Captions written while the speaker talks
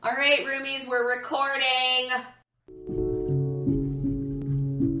All right, roomies, we're recording.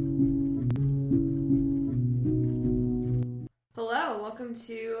 Hello, welcome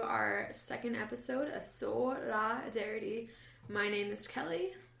to our second episode of Solidarity. My name is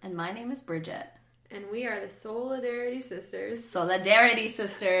Kelly. And my name is Bridget. And we are the Solidarity Sisters. Solidarity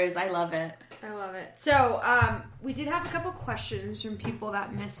Sisters. I love it. I love it. So, we did have a couple questions from people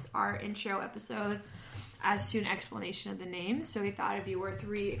that missed our intro episode as to an explanation of the name. So we thought it'd be worth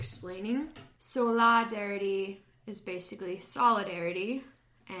re-explaining. Solidarity is basically solidarity.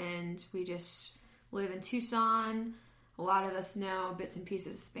 And we just live in Tucson. A lot of us know bits and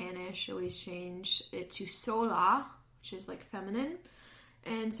pieces of Spanish. Always change it to sola, which is like feminine.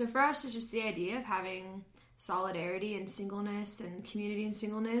 And so for us, it's just the idea of having solidarity and singleness and community and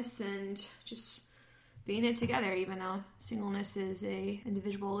singleness and just being it together, even though singleness is a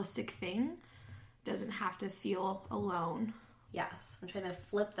individualistic thing. Doesn't have to feel alone. Yes, I'm trying to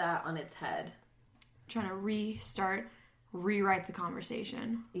flip that on its head. I'm trying to rewrite the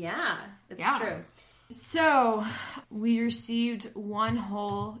conversation. Yeah, it's true. So, we received one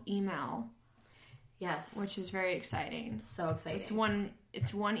whole email. Yes. Which is very exciting. So exciting.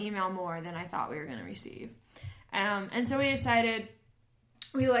 It's one email more than I thought we were going to receive. And so we decided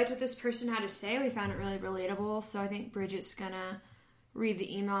we liked what this person had to say. We found it really relatable. So I think Bridget's going to read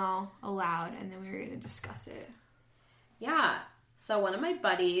the email aloud, and then we were going to discuss it. Yeah. So one of my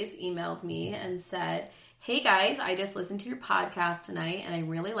buddies emailed me and said, "Hey guys, I just listened to your podcast tonight, and I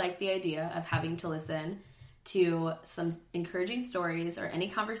really like the idea of having to listen to some encouraging stories or any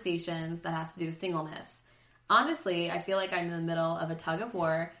conversations that has to do with singleness. Honestly, I feel like I'm in the middle of a tug of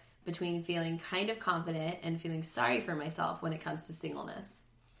war between feeling kind of confident and feeling sorry for myself when it comes to singleness."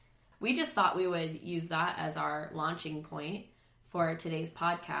 We just thought we would use that as our launching point for today's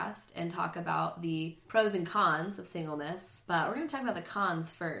podcast and talk about the pros and cons of singleness. But we're going to talk about the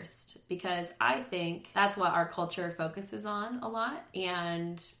cons first, because I think that's what our culture focuses on a lot.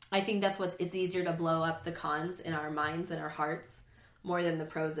 And I think it's easier to blow up the cons in our minds and our hearts more than the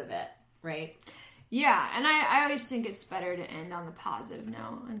pros of it, right? Yeah, and I always think it's better to end on the positive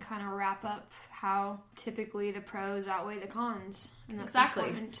note and kind of wrap up how typically the pros outweigh the cons. And that's exactly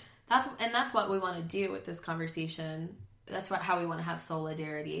important. That's what we want to do with this conversation. That's how we want to have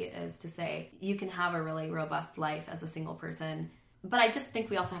solidarity, is to say you can have a really robust life as a single person. But I just think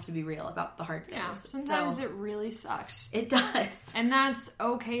we also have to be real about the hard things. Yeah, sometimes it really sucks. It does. And that's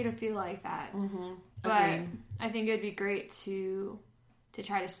okay to feel like that. Mm-hmm. But Agreed. I think it would be great to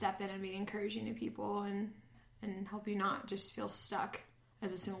try to step in and be encouraging to people and help you not just feel stuck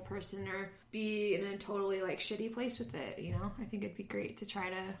as a single person or be in a totally shitty place with it, you know? I think it'd be great to try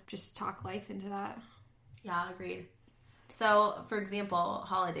to just talk life into that. Yeah, agreed. So, for example,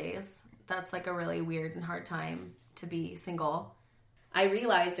 holidays, that's a really weird and hard time to be single. I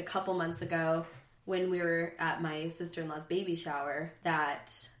realized a couple months ago when we were at my sister-in-law's baby shower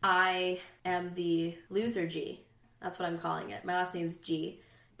that I am the loser G. That's what I'm calling it. My last name's G,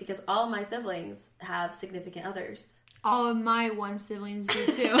 because all of my siblings have significant others. All of my one siblings do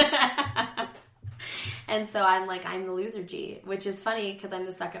too. And so I'm the loser G, which is funny because I'm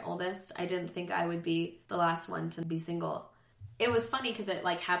the second oldest. I didn't think I would be the last one to be single. It was funny because it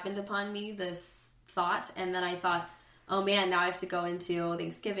happened upon me, this thought, and then I thought, oh man, now I have to go into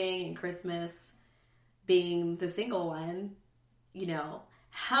Thanksgiving and Christmas being the single one. You know,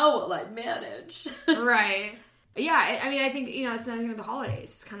 how will I manage? Right. Yeah, I mean, I think, it's another thing with the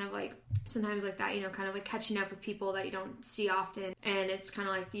holidays. It's kind of sometimes that, kind of catching up with people that you don't see often. And it's kind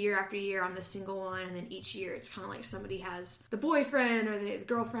of year after year, I'm the single one. And then each year, it's kind of somebody has the boyfriend or the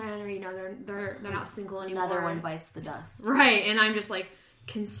girlfriend, or, they're not single anymore. Another one bites the dust. Right. And I'm just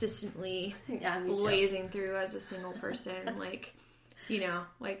consistently me blazing through as a single person. I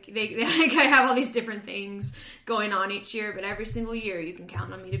have all these different things going on each year, but every single year you can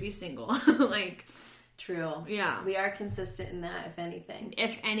count on me to be single. True. Yeah. We are consistent in that, if anything.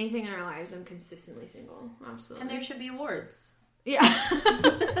 If anything in our lives, I'm consistently single. Absolutely. And there should be awards. Yeah.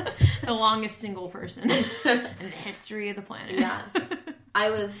 The longest single person in the history of the planet. Yeah. I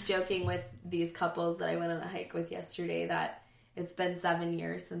was joking with these couples that I went on a hike with yesterday that it's been 7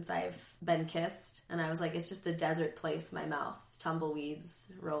 years since I've been kissed. And I was like, it's just a desert place, my mouth. Tumbleweeds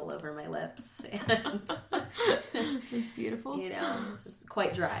roll over my lips. And it's beautiful. It's just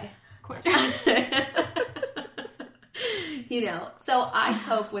quite dry. So I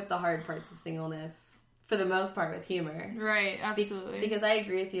cope with the hard parts of singleness for the most part with humor. Right, absolutely. Because I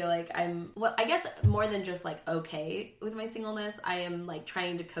agree with you, I guess more than just okay with my singleness, I am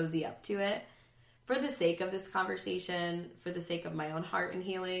trying to cozy up to it for the sake of this conversation, for the sake of my own heart and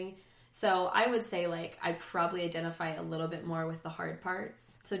healing, So I would say, like, I probably identify a little bit more with the hard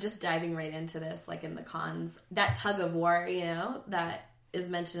parts. So just diving right into this, like in the cons, that tug of war, you know, that is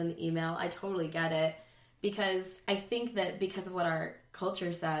mentioned in the email, I totally get it. Because I think that because of what our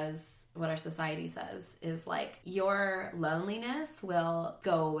culture says, what our society says, is like your loneliness will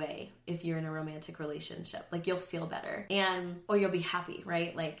go away if you're in a romantic relationship. Like you'll feel better or you'll be happy,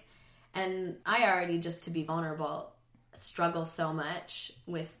 right? Like, and I already, just to be vulnerable, struggle so much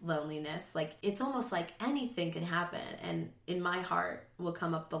with loneliness. Like it's almost like anything can happen, and in my heart will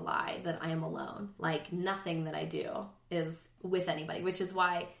come up the lie that I am alone. Like nothing that I do is with anybody, which is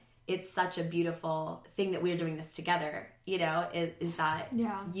why it's such a beautiful thing that we're doing this together, you know, is that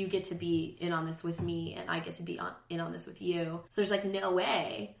you get to be in on this with me and I get to be in on this with you. So there's like no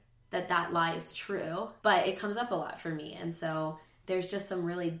way that lie is true, but it comes up a lot for me. And so there's just some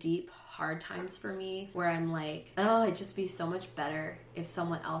really deep, hard times for me where I'm like, oh, it'd just be so much better if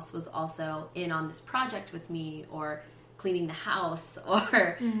someone else was also in on this project with me, or cleaning the house,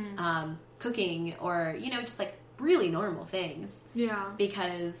 or cooking, or, you know, just like really normal things. Yeah.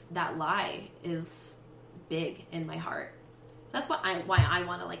 Because that lie is big in my heart. So that's why I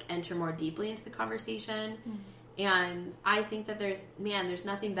want to like enter more deeply into the conversation. And I think that there's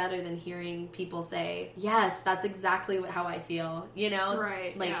nothing better than hearing people say, yes, that's exactly how I feel, you know?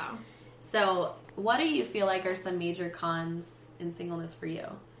 Right. Like, so what do you feel like are some major cons in singleness for you?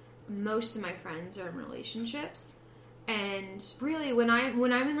 Most of my friends are in relationships. And really, when I'm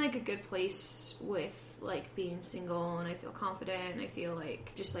in like a good place with like being single, and I feel confident, and I feel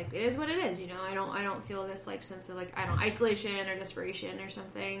like just like it is what it is, you know. I don't feel this like sense of like isolation or desperation or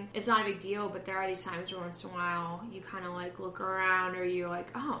something. It's not a big deal, but there are these times where once in a while you kind of like look around, or you're like,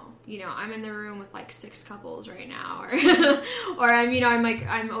 oh, you know, I'm in the room with like 6 couples right now, or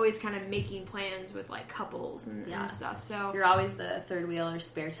I'm always kind of making plans with like couples and stuff. So you're always the third wheel or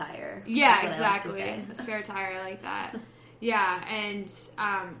spare tire. Yeah, exactly. A spare tire, I like that. Yeah, and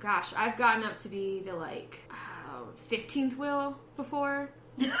gosh, I've gotten up to be the like 15th wheel before.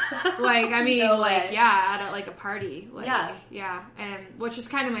 Like, I mean, no like, at a party. Like, yeah, and which was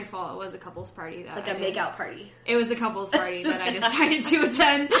kind of my fault. It was a couple's party. It's like a make-out party. It was a couple's party that I decided to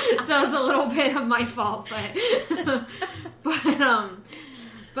attend, so it was a little bit of my fault,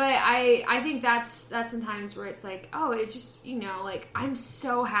 but I think that's sometimes where it's like, oh, it just, you know, like, I'm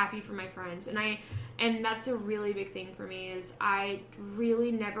so happy for my friends, and that's a really big thing for me, is I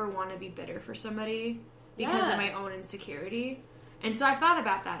really never want to be bitter for somebody because of my own insecurity. And so I've thought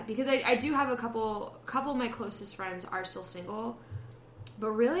about that, because I do have a couple of my closest friends are still single,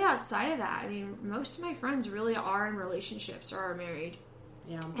 but really outside of that, I mean, most of my friends really are in relationships or are married.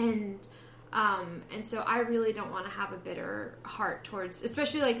 Yeah. And so I really don't want to have a bitter heart towards,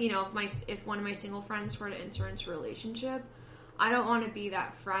 especially like, you know, if one of my single friends were to enter into a relationship, I don't want to be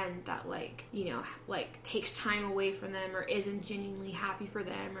that friend that like, you know, like takes time away from them or isn't genuinely happy for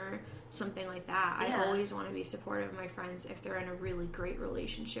them or something like that. Yeah. I always want to be supportive of my friends if they're in a really great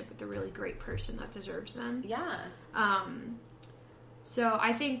relationship with a really great person that deserves them. Yeah. So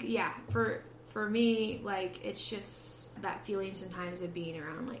I think, for me, like, it's just that feeling sometimes of being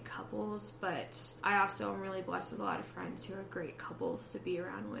around like couples, but I also am really blessed with a lot of friends who are great couples to be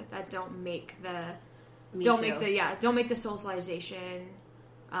around with that don't make the socialization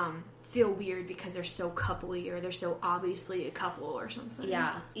feel weird because they're so coupley or they're so obviously a couple or something.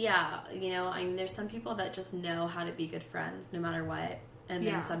 Yeah. You know, I mean, there's some people that just know how to be good friends no matter what, and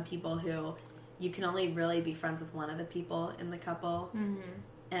then some people who you can only really be friends with one of the people in the couple,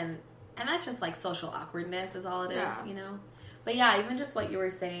 and that's just like social awkwardness is all it is, you know. But even just what you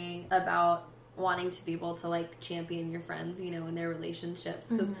were saying about wanting to be able to like champion your friends, you know, in their relationships,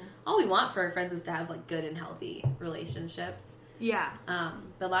 because all we want for our friends is to have like good and healthy relationships.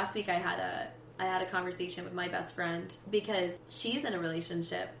 But last week I had a conversation with my best friend because she's in a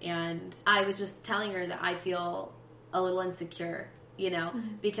relationship, and I was just telling her that I feel a little insecure, you know,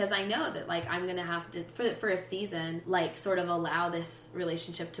 because I know that like I'm gonna have to for a season like sort of allow this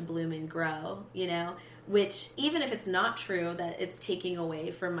relationship to bloom and grow, you know. Which, even if it's not true that it's taking away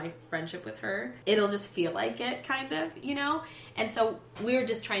from my friendship with her, it'll just feel like it, kind of, you know? And so we were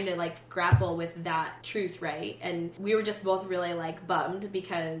just trying to, like, grapple with that truth, right? And we were just both really, like, bummed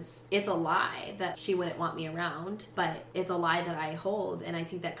because it's a lie that she wouldn't want me around, but it's a lie that I hold, and I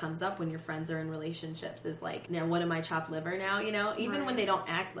think that comes up when your friends are in relationships, is like, now what am I, chopped liver now, you know? Even when they don't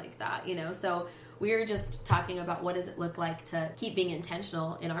act like that, you know? So we were just talking about what does it look like to keep being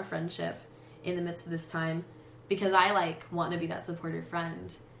intentional in our friendship in the midst of this time, because I like want to be that supportive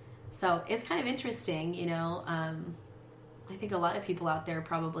friend. So it's kind of interesting, you know. I think a lot of people out there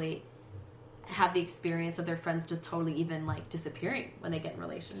probably have the experience of their friends just totally even like disappearing when they get in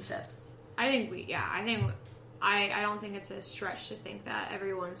relationships. I don't think it's a stretch to think that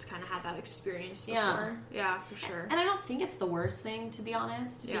everyone's kind of had that experience before. Yeah, for sure. And I don't think it's the worst thing, to be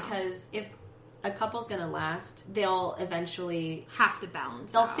honest, because if a couple's gonna last, they'll eventually have to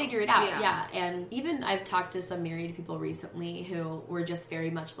balance. They'll figure it out. Yeah. And even I've talked to some married people recently who were just very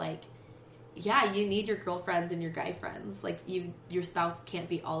much like, yeah, you need your girlfriends and your guy friends. Like, your spouse can't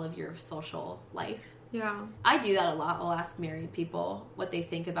be all of your social life. Yeah. I do that a lot. I'll ask married people what they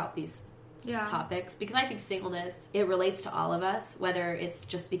think about these topics, because I think singleness, it relates to all of us, whether it's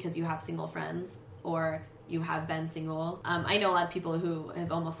just because you have single friends or you have been single. I know a lot of people who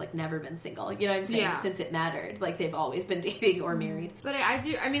have almost like never been single, you know what I'm saying? Since it mattered, like they've always been dating or married. But I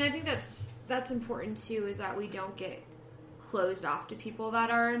think that's important too, is that we don't get closed off to people that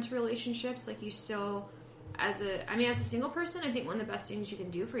are into relationships. Like, you still, as a single person, I think one of the best things you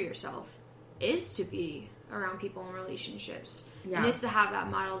can do for yourself is to be around people in relationships, and is to have that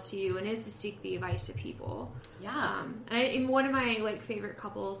model to you, and is to seek the advice of people. And one of my like favorite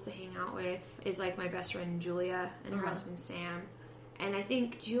couples to hang out with is like my best friend Julia and her husband Sam, and I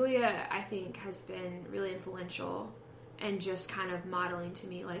think Julia has been really influential and just kind of modeling to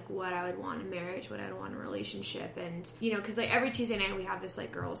me like what I would want in marriage, what I would want in a relationship. And you know, because like every Tuesday night we have this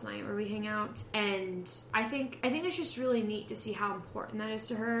like girls' night where we hang out, and I think it's just really neat to see how important that is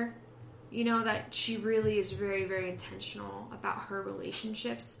to her. You know, that she really is very, very intentional about her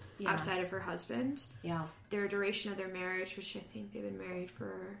relationships outside of her husband. Yeah. Their duration of their marriage, which I think they've been married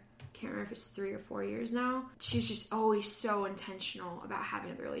for, I can't remember if it's 3 or 4 years now. She's just always so intentional about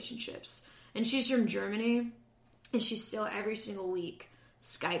having other relationships. And she's from Germany, and she still every single week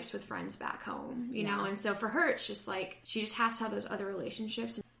Skypes with friends back home, you know? And so for her, it's just like, she just has to have those other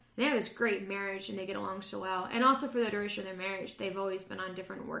relationships. They have this great marriage and they get along so well. And also for the duration of their marriage, they've always been on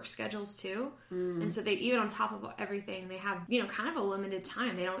different work schedules too. And so they, even on top of everything, they have, you know, kind of a limited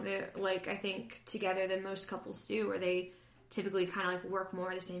time. They're like, I think together than most couples do, where they typically kind of like work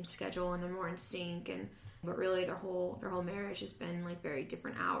more the same schedule and they're more in sync. But really their whole marriage has been like very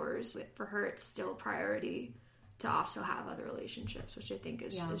different hours. But for her, it's still a priority to also have other relationships, which I think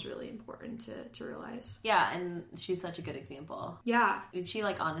is really important to realize. Yeah, and she's such a good example. Yeah. She,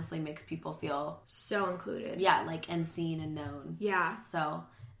 like, honestly makes people feel... so included. Yeah, like, and seen and known. Yeah. So,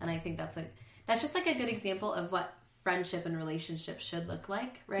 and I think that's just, like, a good example of what friendship and relationship should look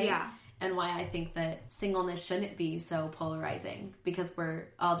like, right? Yeah. And why I think that singleness shouldn't be so polarizing, because we're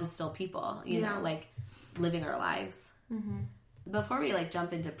all just still people, you know, like, living our lives. Mm-hmm. Before we like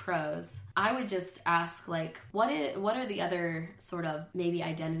jump into pros, I would just ask like, what are the other sort of maybe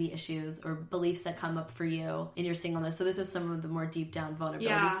identity issues or beliefs that come up for you in your singleness? So this is some of the more deep down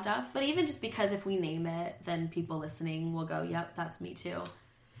vulnerability stuff. But even just because if we name it, then people listening will go, yep, that's me too.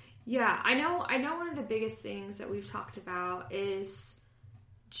 Yeah, I know one of the biggest things that we've talked about is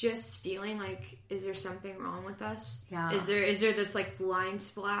just feeling like, is there something wrong with us? Yeah. Is there this like blind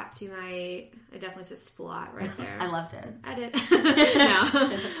spot to my, it definitely says splat right there. I loved it. Edit.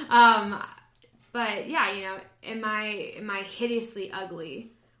 No. But yeah, you know, am I hideously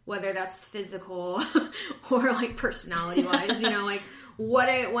ugly? Whether that's physical or like personality wise, you know, like what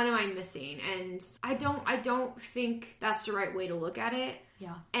am I missing? And I don't think that's the right way to look at it.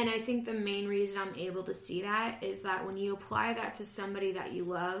 Yeah. And I think the main reason I'm able to see that is that when you apply that to somebody that you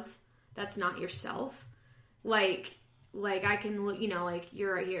love, that's not yourself. Like I can look, you know, like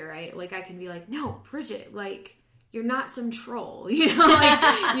you're right here, right? Like I can be like, no, Bridget, like you're not some troll, you know,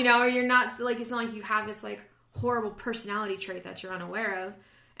 like, you know, or you're not like, it's not like you have this like horrible personality trait that you're unaware of.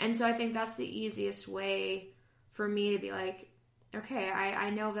 And so I think that's the easiest way for me to be like, okay,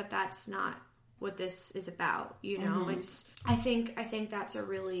 I know that that's not what this is about, you know. It's I think that's a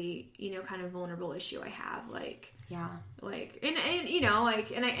really, you know, kind of vulnerable issue I have, like, yeah, like, and you know,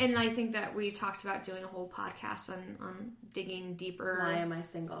 like, and I think that we talked about doing a whole podcast on digging deeper. Why am I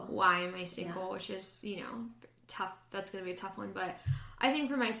single? Yeah. Which is, you know, tough. That's going to be a tough one. But I think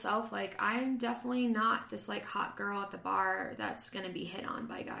for myself, like, I'm definitely not this like hot girl at the bar that's going to be hit on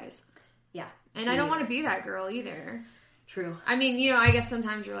by guys. Yeah. And I don't want to be that girl either. True. I mean, you know, I guess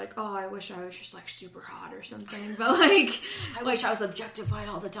sometimes you're like, oh, I wish I was just like super hot or something, but like, I wish I was objectified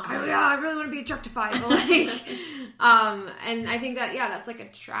all the time. I really want to be objectified, but like, and I think that, yeah, that's like a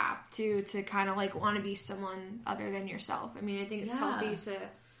trap to kind of like want to be someone other than yourself. I mean, I think it's healthy to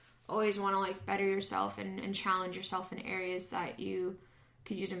always want to like better yourself and challenge yourself in areas that you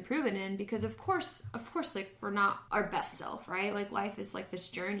could use improvement in, because of course, like, we're not our best self, right? Like, life is like this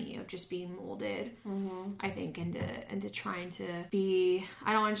journey of just being molded, I think, into trying to be,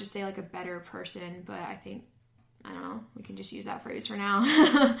 I don't want to just say like a better person, but I think I don't know, we can just use that phrase for now.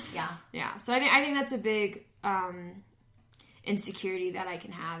 Yeah. So I think that's a big insecurity that I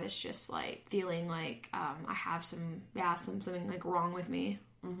can have. It's just like feeling like I have something like wrong with me.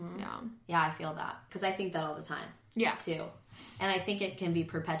 Yeah, I feel that because I think that all the time. Yeah, too. And I think it can be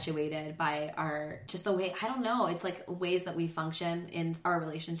perpetuated by just the way, I don't know, it's like ways that we function in our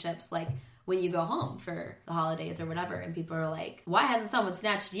relationships. Like when you go home for the holidays or whatever, and people are like, why hasn't someone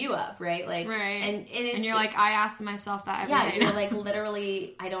snatched you up? Right? Like, right. And you're like, I ask myself that every day. You're like,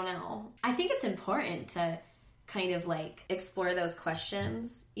 literally, I don't know. I think it's important to kind of like explore those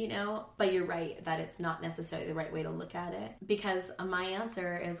questions, but you're right that it's not necessarily the right way to look at it, because my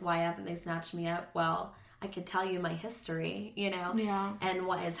answer is, why haven't they snatched me up? Well, I could tell you my history, and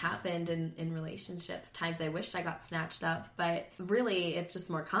what has happened in relationships, times I wished I got snatched up, but really it's just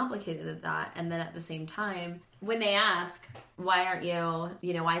more complicated than that. And then at the same time, when they ask, why aren't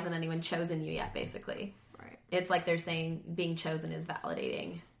you, why hasn't anyone chosen you yet, basically, right? It's like they're saying being chosen is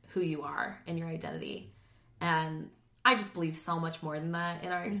validating who you are and your identity. And I just believe so much more than that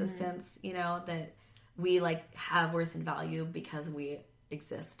in our existence, that we like have worth and value because we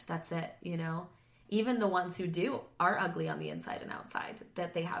exist. That's it, Even the ones who are ugly on the inside and outside,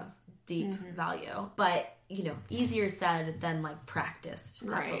 that they have deep value. But, easier said than like practiced,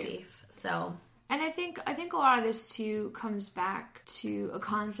 that belief. So... And I think a lot of this too comes back to a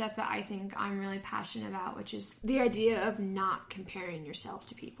concept that I think I'm really passionate about, which is the idea of not comparing yourself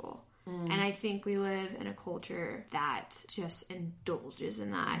to people. And I think we live in a culture that just indulges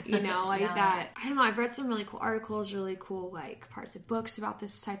in that, that, I don't know, I've read some really cool articles, really cool, like, parts of books about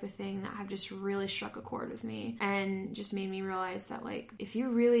this type of thing that have just really struck a chord with me and just made me realize that, like, if you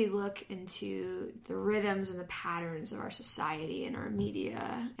really look into the rhythms and the patterns of our society and our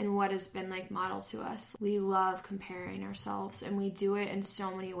media and what has been, like, modeled to us, we love comparing ourselves, and we do it in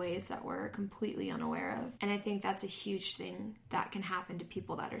so many ways that we're completely unaware of. And I think that's a huge thing that can happen to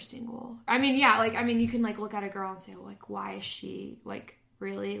people that are single. You can like look at a girl and say, well, like, why is she like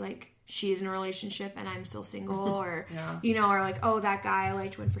really like she's in a relationship and I'm still single, or or like, oh, that guy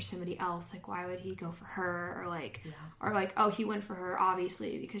went for somebody else, like why would he go for her, or like oh, he went for her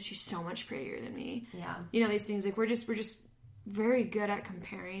obviously because she's so much prettier than me. These things, like we're just very good at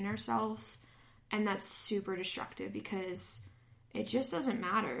comparing ourselves, and that's super destructive because it just doesn't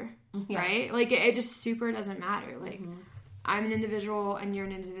matter, right? Like it just super doesn't matter. Like I'm an individual and you're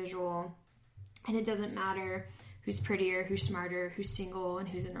an individual, and it doesn't matter who's prettier, who's smarter, who's single, and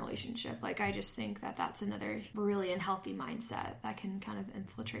who's in a relationship. Like, I just think that that's another really unhealthy mindset that can kind of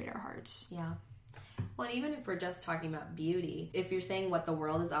infiltrate our hearts. Yeah. Well, even if we're just talking about beauty, if you're saying what the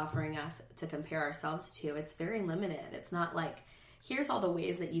world is offering us to compare ourselves to, it's very limited. It's not like, here's all the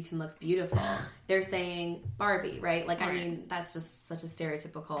ways that you can look beautiful. They're saying Barbie, right? Like, I mean, that's just such a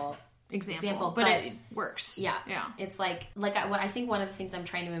stereotypical example, but it works. Yeah. It's like I think one of the things I'm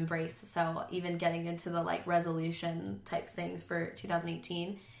trying to embrace, so even getting into the like resolution type things for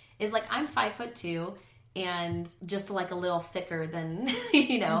 2018, is like I'm 5'2" and just like a little thicker than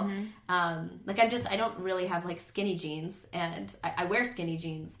like I don't really have like skinny jeans, and I wear skinny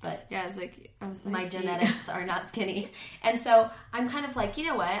jeans, but I was like my genetics are not skinny, and so I'm kind of like, you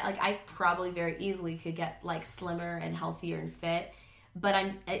know what, like I probably very easily could get like slimmer and healthier and fit. But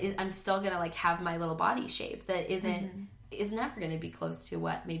I'm still gonna like have my little body shape that is never gonna be close to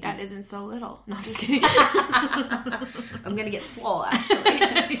what maybe that isn't so little. No, I'm just kidding. I'm gonna get swole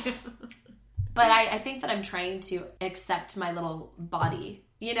actually. But I think that I'm trying to accept my little body,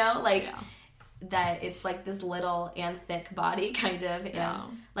 that it's like this little and thick body kind of,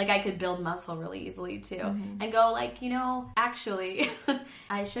 and like I could build muscle really easily too, and go like, actually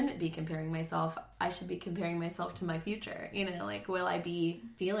I shouldn't be comparing myself. I should be comparing myself to my future, like, will I be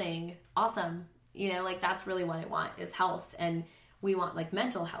feeling awesome? Like that's really what I want, is health, and we want like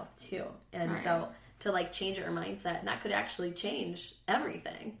mental health too, and so to like change our mindset, and that could actually change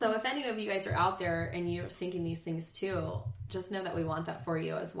everything. So if any of you guys are out there and you're thinking these things too, just know that we want that for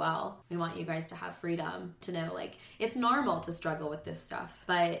you as well. We want you guys to have freedom to know, like, it's normal to struggle with this stuff,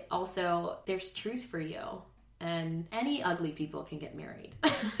 but also there's truth for you. And any ugly people can get married.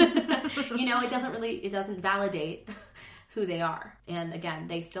 It doesn't validate who they are. And again,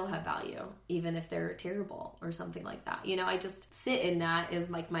 they still have value, even if they're terrible or something like that. I just sit in that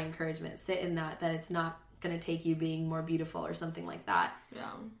is like my encouragement. Sit in that it's not going to take you being more beautiful or something like that. Yeah.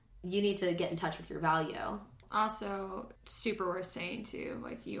 You need to get in touch with your value. Also, super worth saying too,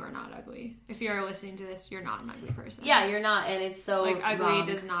 like, you are not ugly. If you're listening to this, you're not an ugly person. Yeah, you're not, and it's so like ugly wrong.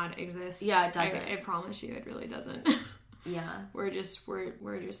 Does not exist. Yeah, it doesn't. I promise you, it really doesn't. Yeah, we're just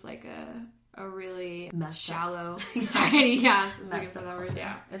like a really messed shallow society. Yeah, messed up.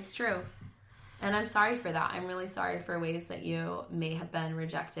 Yeah, it's true. And I'm sorry for that. I'm really sorry for ways that you may have been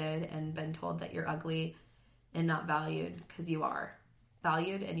rejected and been told that you're ugly and not valued, because you are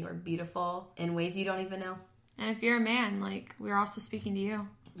valued and you are beautiful in ways you don't even know. And if you're a man, like, we're also speaking to you.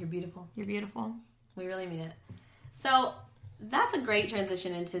 You're beautiful. You're beautiful. We really mean it. So that's a great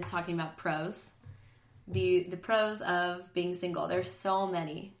transition into talking about pros. The pros of being single. There's so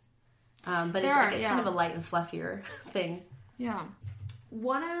many. But it's kind of a light and fluffier thing. Yeah.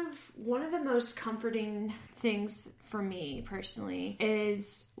 One of the most comforting things for me personally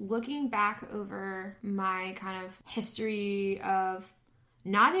is looking back over my kind of history of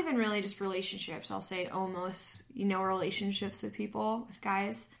not even really just relationships. I'll say almost, relationships with people, with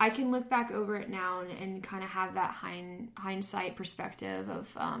guys. I can look back over it now and kind of have that hindsight perspective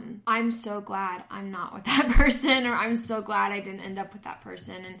of, I'm so glad I'm not with that person, or I'm so glad I didn't end up with that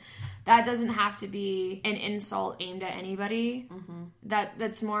person. And that doesn't have to be an insult aimed at anybody. Mm-hmm.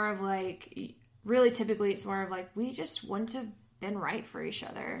 That's more of like, really typically it's more of like, we just wouldn't have been right for each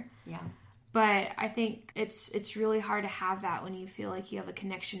other. Yeah. But I think it's really hard to have that when you feel like you have a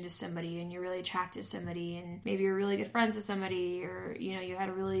connection to somebody and you're really attracted to somebody, and maybe you're really good friends with somebody, or, you had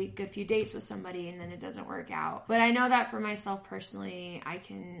a really good few dates with somebody and then it doesn't work out. But I know that for myself personally, I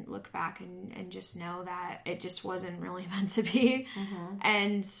can look back and just know that it just wasn't really meant to be. Mm-hmm.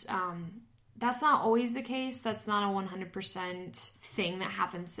 And, that's not always the case. That's not a 100% thing that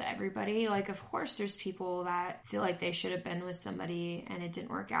happens to everybody. Like, of course, there's people that feel like they should have been with somebody and it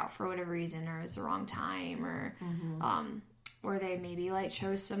didn't work out for whatever reason, or it was the wrong time, or or they maybe like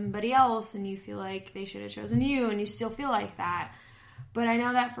chose somebody else and you feel like they should have chosen you, and you still feel like that. But I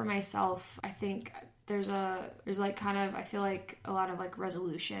know that for myself, I think there's like kind of, I feel like a lot of like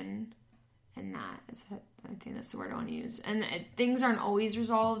resolution in that. I think that's the word I want to use. And things aren't always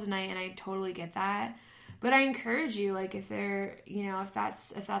resolved, and I totally get that. But I encourage you, like, if they're, if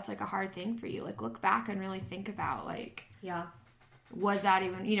that's like a hard thing for you, like, look back and really think about, like, yeah, was that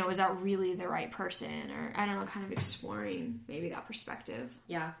even, was that really the right person? Or, I don't know, kind of exploring maybe that perspective.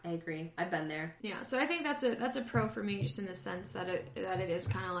 Yeah, I agree. I've been there. Yeah, so I think that's a pro for me, just in the sense that it is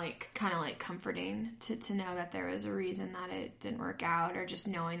kind of like comforting to know that there was a reason that it didn't work out, or just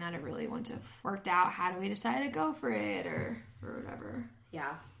knowing that it really wouldn't have worked out had we decided to go for it, or whatever.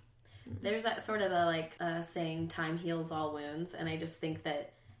 Yeah. There's that sort of a saying, time heals all wounds, and I just think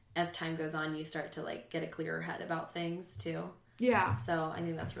that as time goes on, you start to like get a clearer head about things too. Yeah. So I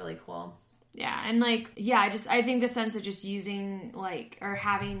think that's really cool. Yeah. And I think the sense of just using or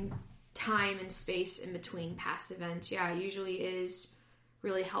having time and space in between past events, usually is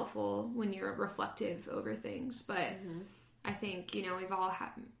really helpful when you're reflective over things. But I think, we've all had,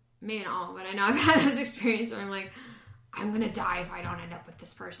 maybe not all, but I know I've had those experiences where I'm like, I'm going to die if I don't end up with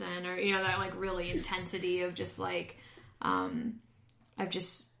this person, or, that really intensity of just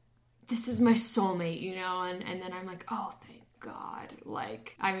this is my soulmate, and then I'm like, oh, thank God.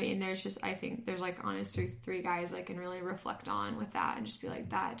 I think there's honestly 3 guys I can really reflect on with that and just be like,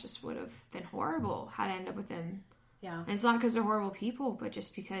 that just would have been horrible had I ended up with them. Yeah. And it's not because they're horrible people, but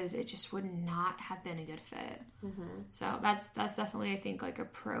just because it just would not have been a good fit. Mm-hmm. So that's definitely, I think, a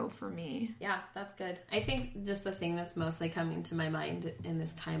pro for me. Yeah, that's good. I think just the thing that's mostly coming to my mind in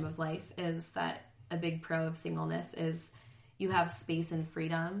this time of life is that a big pro of singleness is you have space and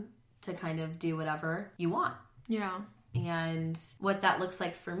freedom to kind of do whatever you want. Yeah. And what that looks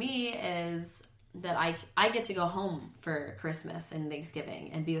like for me is that I get to go home for Christmas and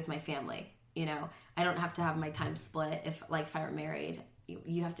Thanksgiving and be with my family. I don't have to have my time split. If I were married,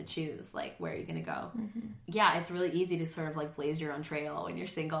 you have to choose where you're going to go. Mm-hmm. Yeah, it's really easy to sort of blaze your own trail when you're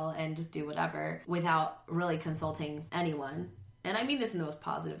single and just do whatever without really consulting anyone. And I mean this in the most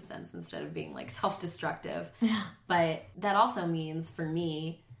positive sense instead of being self-destructive. Yeah. But that also means for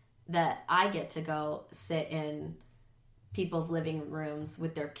me that I get to go sit in people's living rooms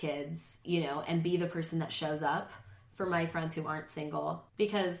with their kids, and be the person that shows up for my friends who aren't single,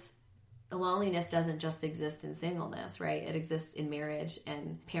 because loneliness doesn't just exist in singleness, right? It exists in marriage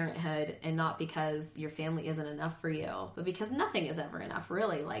and parenthood, and not because your family isn't enough for you, but because nothing is ever enough,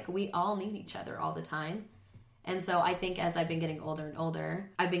 really. We all need each other all the time. And so I think as I've been getting older and older,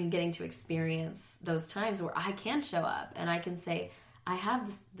 I've been getting to experience those times where I can show up and I can say, I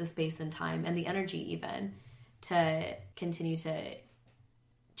have the space and time and the energy even to continue to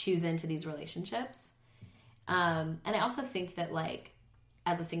choose into these relationships. And I also think that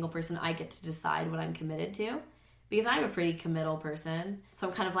as a single person, I get to decide what I'm committed to, because I'm a pretty committal person. So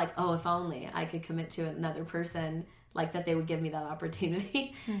I'm kind of oh, if only I could commit to another person, that they would give me that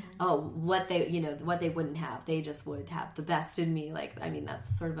opportunity. Mm-hmm. Oh, what they wouldn't have, they just would have the best in me.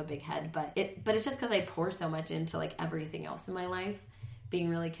 That's sort of a big head, but it's just because I pour so much into everything else in my life, being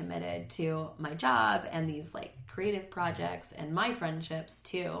really committed to my job and these like creative projects and my friendships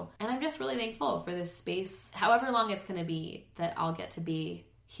too. And I'm just really thankful for this space, however long it's going to be, that I'll get to be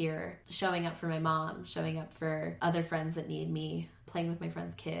here, showing up for my mom, showing up for other friends that need me, playing with my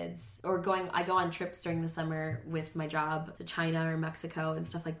friends' kids, or I go on trips during the summer with my job to China or Mexico and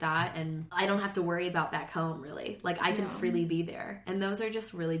stuff like that. And I don't have to worry about back home, really. Like, I can freely be there. And those are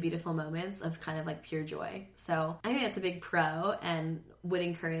just really beautiful moments of kind of like pure joy. So I think that's a big pro, and would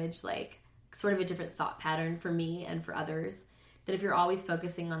encourage like sort of a different thought pattern for me and for others, that if you're always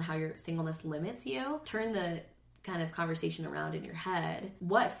focusing on how your singleness limits you, turn the kind of conversation around in your head.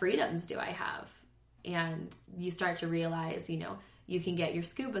 What freedoms do I have? And you start to realize, you know, you can get your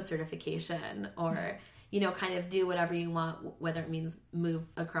scuba certification, or, you know, kind of do whatever you want, whether it means move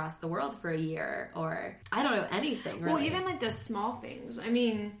across the world for a year, or I don't know, anything really. Well, even like the small things. I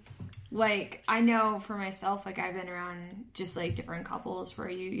mean, like, I know for myself, like, I've been around just like different couples where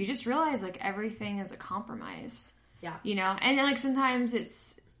you just realize like everything is a compromise. Yeah. You know, and then like sometimes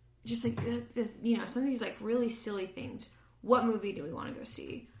it's just like this, you know, some of these like really silly things. What movie do we want to go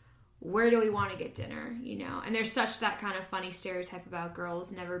see? Where do we want to get dinner? You know, and there's such that kind of funny stereotype about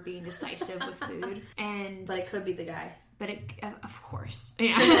girls never being decisive with food, and but it could be the guy. But it, of course,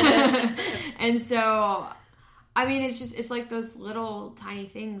 yeah. And so, I mean, it's like those little tiny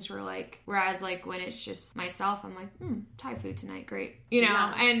things where like, whereas like when it's just myself, I'm like, Thai food tonight, great, you know,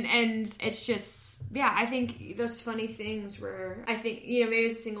 and it's just, yeah, I think those funny things where I think, you know, maybe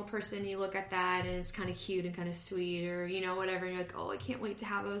as a single person, you look at that and it's kind of cute and kind of sweet, or, you know, whatever, and you're like, oh, I can't wait to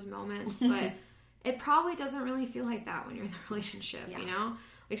have those moments, but it probably doesn't really feel like that when you're in the relationship, you know?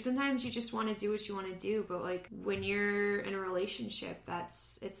 Like, sometimes you just want to do what you want to do, but, like, when you're in a relationship,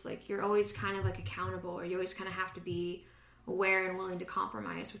 it's like you're always kind of, like, accountable, or you always kind of have to be aware and willing to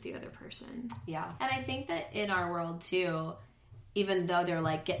compromise with the other person. Yeah. And I think that in our world, too, even though they're,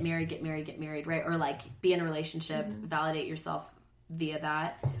 like, get married, right? Or, like, be in a relationship, validate yourself via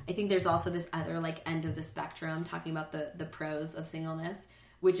that. I think there's also this other, like, end of the spectrum, talking about the pros of singleness,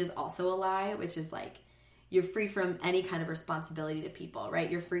 which is also a lie, which is, like, you're free from any kind of responsibility to people, right?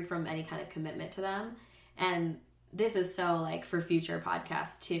 You're free from any kind of commitment to them. And this is so, like, for future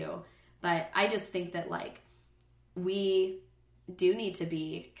podcasts, too. But I just think that, like, we do need to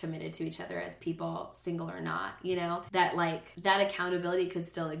be committed to each other as people, single or not, you know? That, like, that accountability could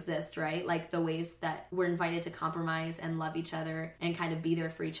still exist, right? Like, the ways that we're invited to compromise and love each other and kind of be there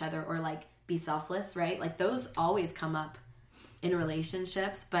for each other, or, like, be selfless, right? Like, those always come up in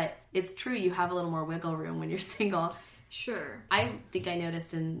relationships, but it's true, you have a little more wiggle room when you're single. Sure. I think I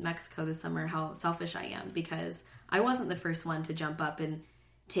noticed in Mexico this summer how selfish I am, because I wasn't the first one to jump up and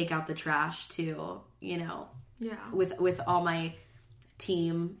take out the trash to, you know, with all my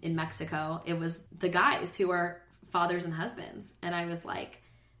team in Mexico. It was the guys who are fathers and husbands, and I was like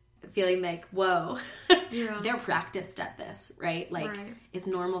feeling like, whoa, they're practiced at this, right? Like, it's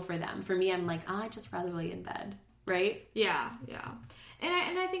normal for them. For me, I'm like, I'd just rather lay in bed. Right? Yeah.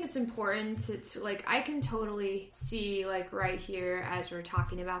 And I think it's important to like, I can totally see, like, right here as we're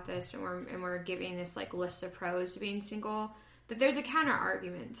talking about this and we're giving this, like, list of pros to being single, that there's a counter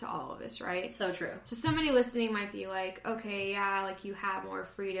argument to all of this, right? So true. So somebody listening might be like, okay, yeah, like, you have more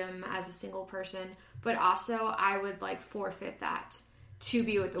freedom as a single person, but also I would, like, forfeit that to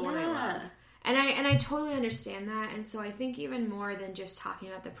be with the one I love. And I totally understand that. And so I think even more than just talking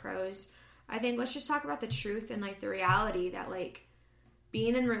about the pros, I think let's just talk about the truth and, like, the reality that, like,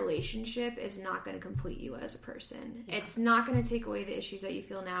 being in a relationship is not going to complete you as a person. Yeah. It's not going to take away the issues that you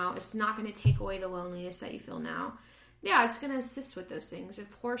feel now. It's not going to take away the loneliness that you feel now. Yeah, it's going to assist with those things.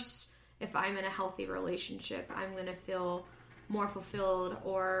 Of course, if I'm in a healthy relationship, I'm going to feel more fulfilled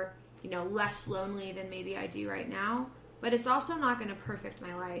or, you know, less lonely than maybe I do right now. But it's also not going to perfect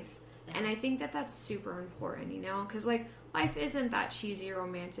my life. Yeah. And I think that that's super important, you know, because, like, life isn't that cheesy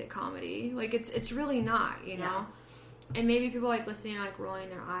romantic comedy. Like, it's really not, you know? Yeah. And maybe people, like, listening are, like, rolling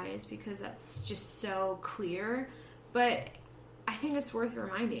their eyes because that's just so clear. But I think it's worth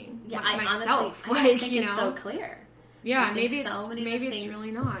reminding myself. Honestly, I think it's so clear. Yeah, maybe it's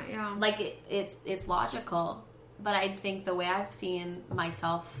really not, yeah. Like, it's logical. But I think the way I've seen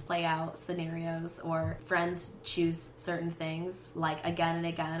myself play out scenarios or friends choose certain things, like, again and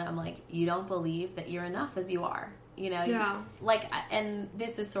again, I'm like, you don't believe that you're enough as you are. You know, yeah. And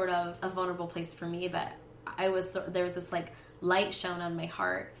this is sort of a vulnerable place for me, but there was this, like, light shone on my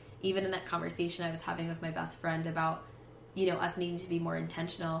heart, even in that conversation I was having with my best friend about, you know, us needing to be more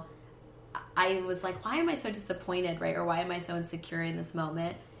intentional. I was like, why am I so disappointed, right? Or why am I so insecure in this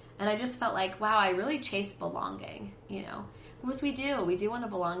moment? And I just felt like, wow, I really chase belonging, you know? Because we do want to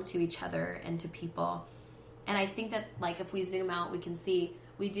belong to each other and to people. And I think that, like, if we zoom out, we can see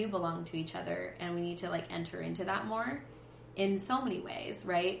we do belong to each other, and we need to, like, enter into that more in so many ways,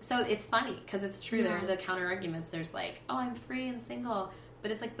 right? So it's funny because it's true. There are the counter arguments. There's like, oh, I'm free and single.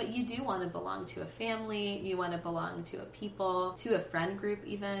 But it's like, but you do want to belong to a family. You want to belong to a people, to a friend group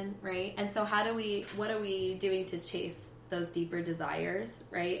even, right? And so what are we doing to chase those deeper desires,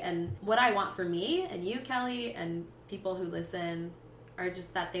 right? And what I want for me and you, Kelly, and people who listen are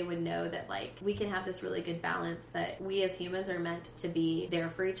just that they would know that, like, we can have this really good balance, that we as humans are meant to be there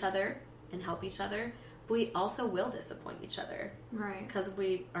for each other and help each other. But we also will disappoint each other. Right. Because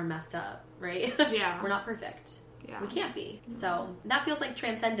we are messed up, right? Yeah. We're not perfect. Yeah. We can't be. So that feels like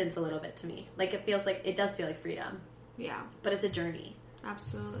transcendence a little bit to me. Like, it does feel like freedom. Yeah. But it's a journey.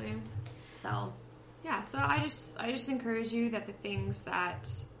 Absolutely. So. Yeah, so I just encourage you that the things that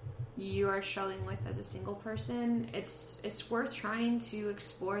you are struggling with as a single person, it's worth trying to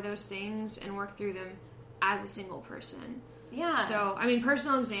explore those things and work through them as a single person. Yeah. So, I mean,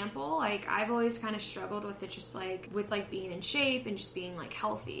 personal example, like, I've always kind of struggled with it, just like with like being in shape and just being like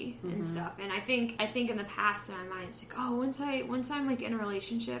healthy and stuff. And I think in the past in my mind, it's like, oh, once I'm like in a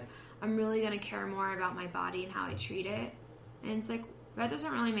relationship, I'm really gonna care more about my body and how I treat it. And it's like, that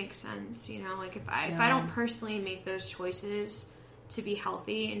doesn't really make sense, you know. Like, if I don't personally make those choices to be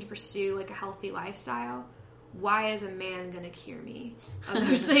healthy and to pursue like a healthy lifestyle, why is a man gonna cure me of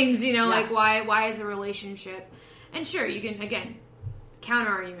those things? You know, like why is the relationship? And sure, you can, again,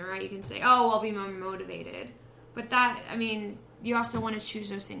 counter-argument, right? You can say, oh, I'll be more motivated. But that, I mean, you also want to choose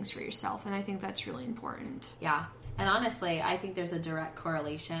those things for yourself, and I think that's really important. Yeah. And honestly, I think there's a direct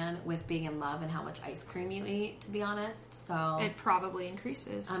correlation with being in love and how much ice cream you eat, to be honest. So it probably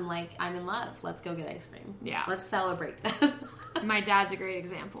increases. I'm like, I'm in love. Let's go get ice cream. Yeah. Let's celebrate this. My dad's a great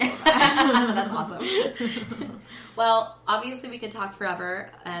example of that. That's awesome. Well, obviously we could talk forever,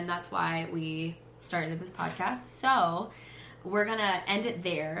 and that's why we started this podcast. So we're going to end it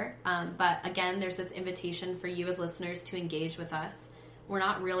there. But again, there's this invitation for you as listeners to engage with us. We're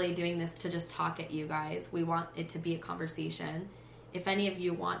not really doing this to just talk at you guys. We want it to be a conversation. If any of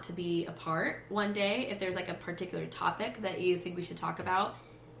you want to be a part one day, if there's like a particular topic that you think we should talk about,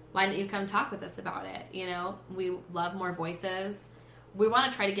 why don't you come talk with us about it? You know, we love more voices. We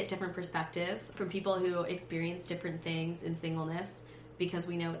want to try to get different perspectives from people who experience different things in singleness, because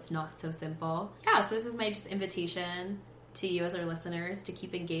we know it's not so simple. Yeah, so this is my just invitation to you as our listeners to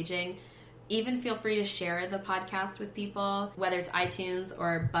keep engaging. Even feel free to share the podcast with people, whether it's iTunes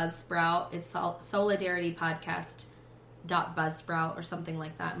or Buzzsprout. It's solidaritypodcast.buzzsprout or something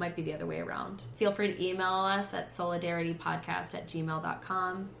like that. It might be the other way around. Feel free to email us at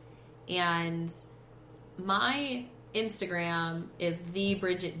solidaritypodcast@gmail.com. And my Instagram is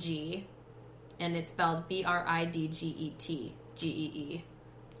TheBridgetG, and it's spelled BridgetGee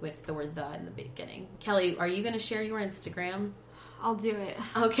with the word "the" in the beginning. Kelly, are you going to share your Instagram? I'll do it.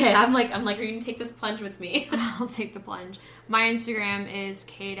 Okay, I'm like, are you going to take this plunge with me? I'll take the plunge. My Instagram is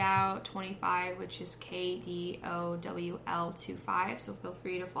KDOW25, which is KDOWL25. So feel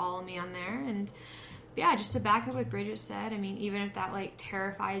free to follow me on there. And yeah, just to back up what Bridget said, I mean, even if that like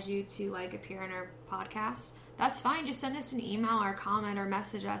terrifies you to like appear on our podcast, that's fine. Just send us an email or comment or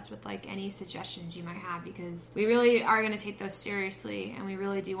message us with like any suggestions you might have, because we really are going to take those seriously, and we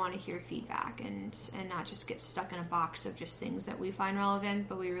really do want to hear feedback and not just get stuck in a box of just things that we find relevant,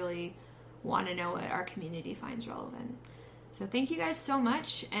 but we really want to know what our community finds relevant. So thank you guys so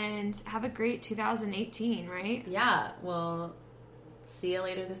much, and have a great 2018, right? Yeah, we'll see you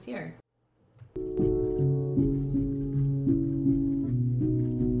later this year.